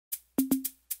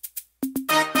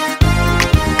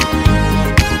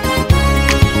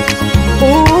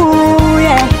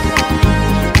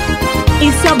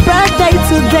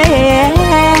today.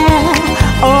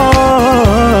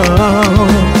 Oh,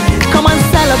 come on,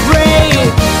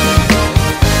 celebrate.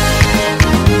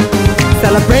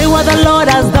 Celebrate what the Lord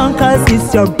has done, cause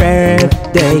it's your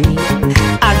birthday.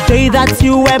 A day that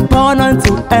you were born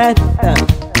onto earth.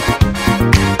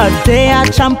 A day a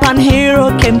champion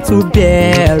hero came to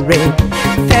bear it.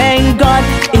 Thank God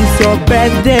it's your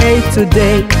birthday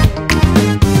today.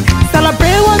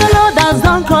 Celebrate what the Lord has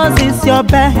done, cause it's your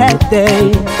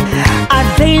birthday. A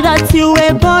day that you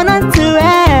were born unto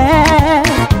earth.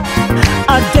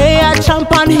 A day a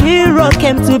champion hero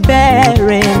came to bear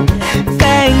it.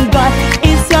 Thank God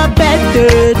it's your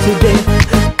birthday today.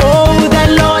 Oh, the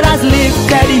Lord has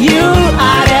lifted you,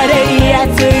 added a year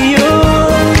to you.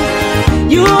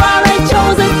 You are a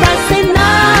chosen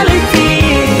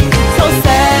personality, so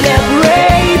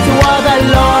celebrate what the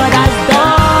Lord has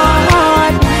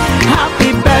done.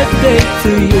 Happy birthday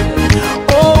to you.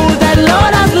 Oh, the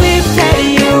Lord has lifted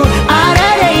you,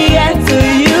 added a year to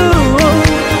you.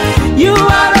 You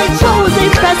are a chosen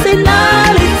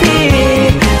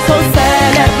personality, so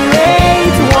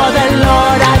celebrate what the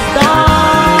Lord has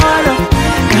done.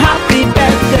 Happy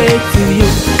birthday to you.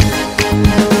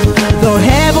 The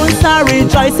heavens are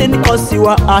rejoicing because you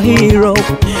are a hero.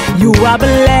 You are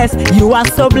blessed, you are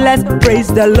so blessed, praise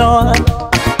the Lord.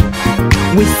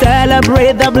 We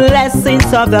celebrate the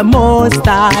blessings of the Most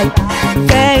High.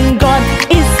 Thank God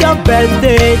it's your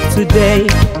birthday today.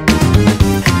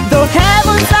 The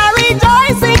heavens are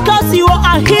rejoicing because you are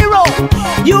a hero.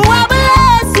 You are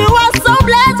blessed, you are so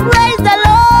blessed, praise the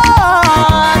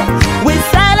Lord. We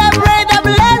celebrate the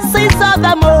blessings of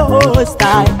the Most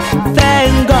High.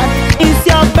 Thank God it's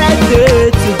your birthday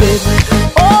today.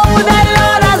 Oh, the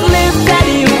Lord has lifted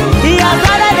you, He has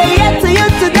added a year to you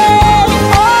today.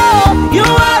 Oh, you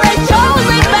are a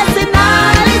chosen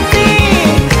personality,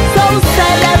 so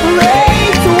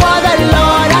celebrate what the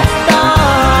Lord has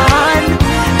done.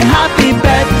 Happy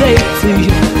birthday to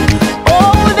you.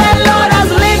 Oh, the Lord has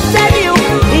lifted you,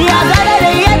 He has added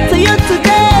a year to you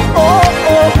today. Oh,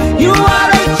 oh, you are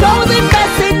a chosen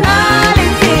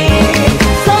personality,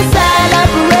 so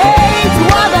celebrate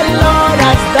what the Lord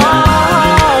has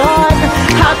done.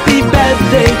 Happy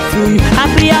birthday to you.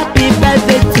 Happy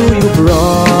birthday to you,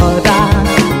 brother.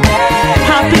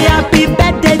 Happy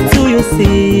birthday to you,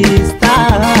 sister.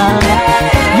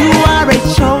 You are a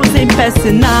chosen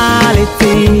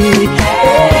personality.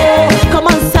 Oh, come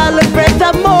on, celebrate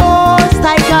the Most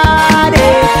High God.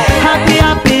 Happy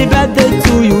birthday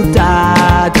to you,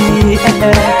 daddy.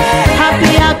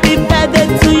 Happy birthday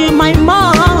to you, my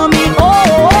mommy.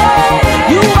 Oh,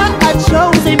 you are a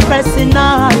chosen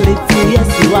personality. Yes,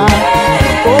 you are.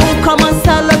 Oh, come on,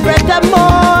 celebrate the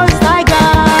Most High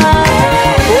God.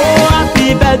 Oh,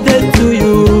 happy birthday to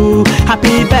you.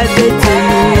 Happy birthday to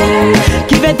you.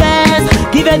 Give a dance,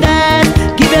 give a dance,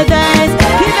 give a dance,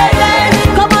 give a dance.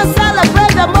 Come on,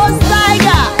 celebrate the Most High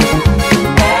God.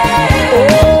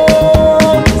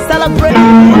 Oh, celebrate.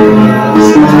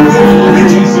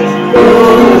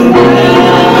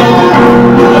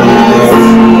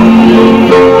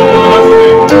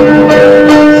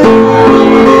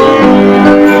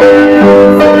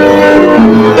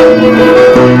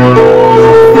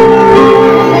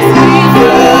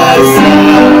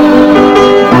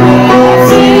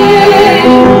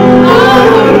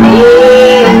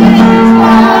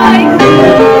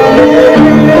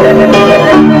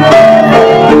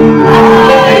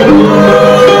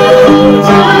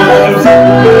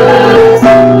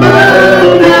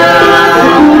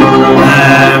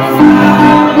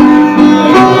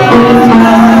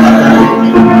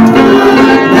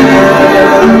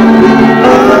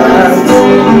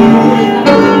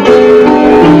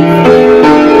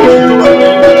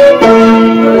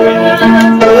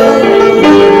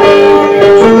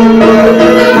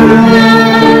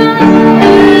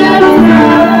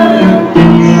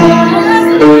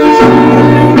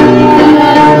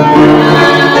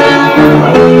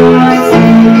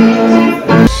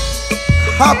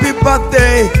 Happy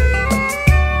birthday,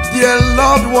 dear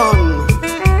loved one.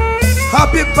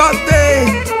 Happy birthday,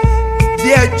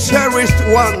 dear cherished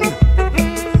one.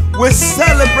 We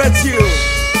celebrate you.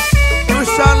 You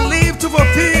shall live to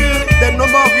fulfill the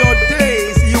number of your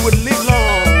days. You will live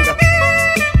long.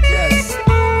 Yes.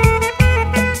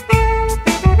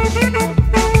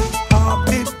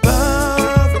 Happy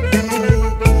birthday,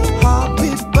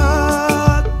 happy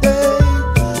birthday,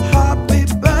 happy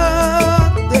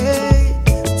birthday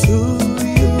to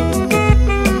you.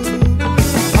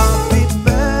 Happy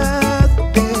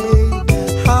birthday,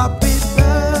 happy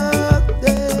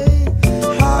birthday,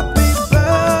 happy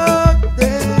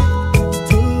birthday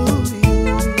to you.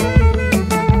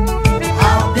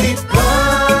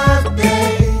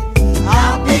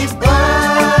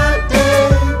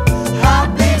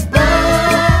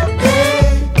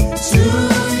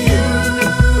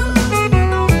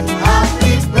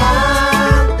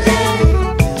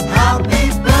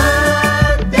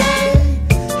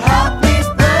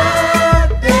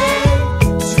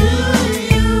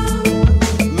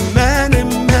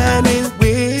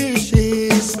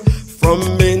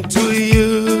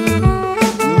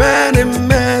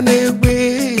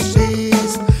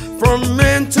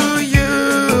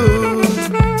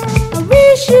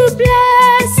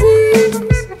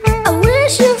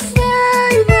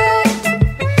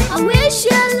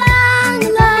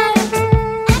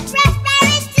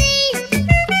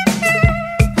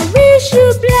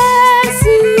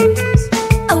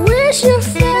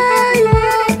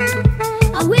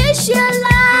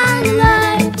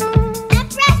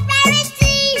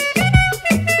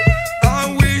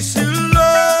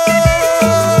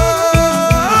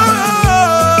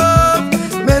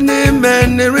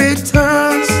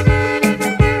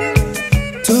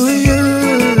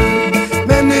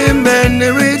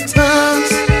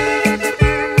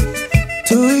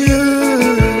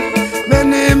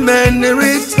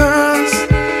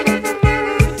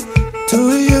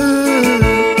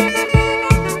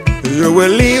 You will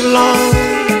live long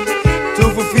to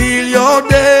fulfill your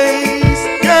days.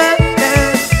 Yeah,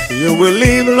 yeah. You will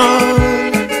live long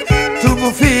to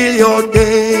fulfill your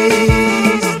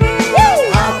days.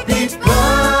 Happy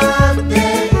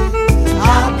birthday,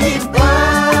 happy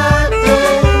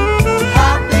birthday,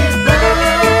 happy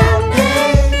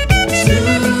birthday to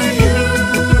you.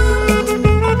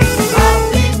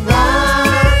 Happy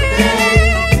birthday,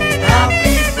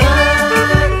 happy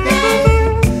birthday,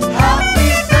 happy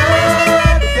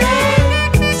birthday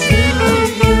to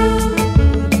you.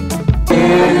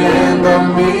 In the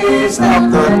midst of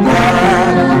the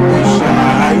dark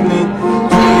shining,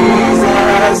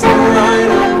 Jesus, the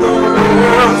light of the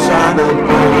world, shine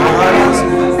upon us.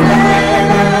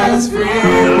 Let us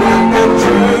feel the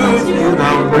truth you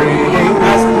now bring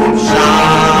us.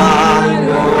 Shine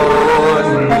on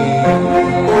me.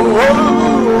 Oh,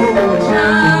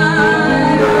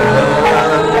 shine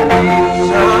on me.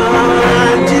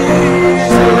 Shine,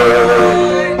 Jesus.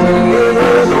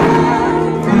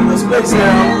 Feel this place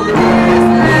now.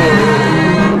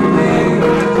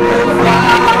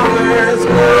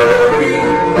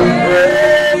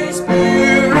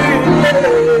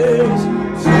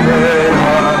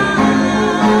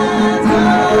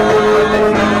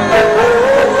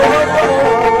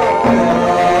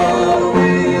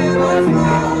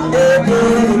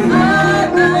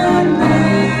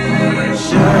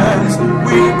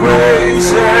 We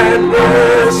grace and mercy.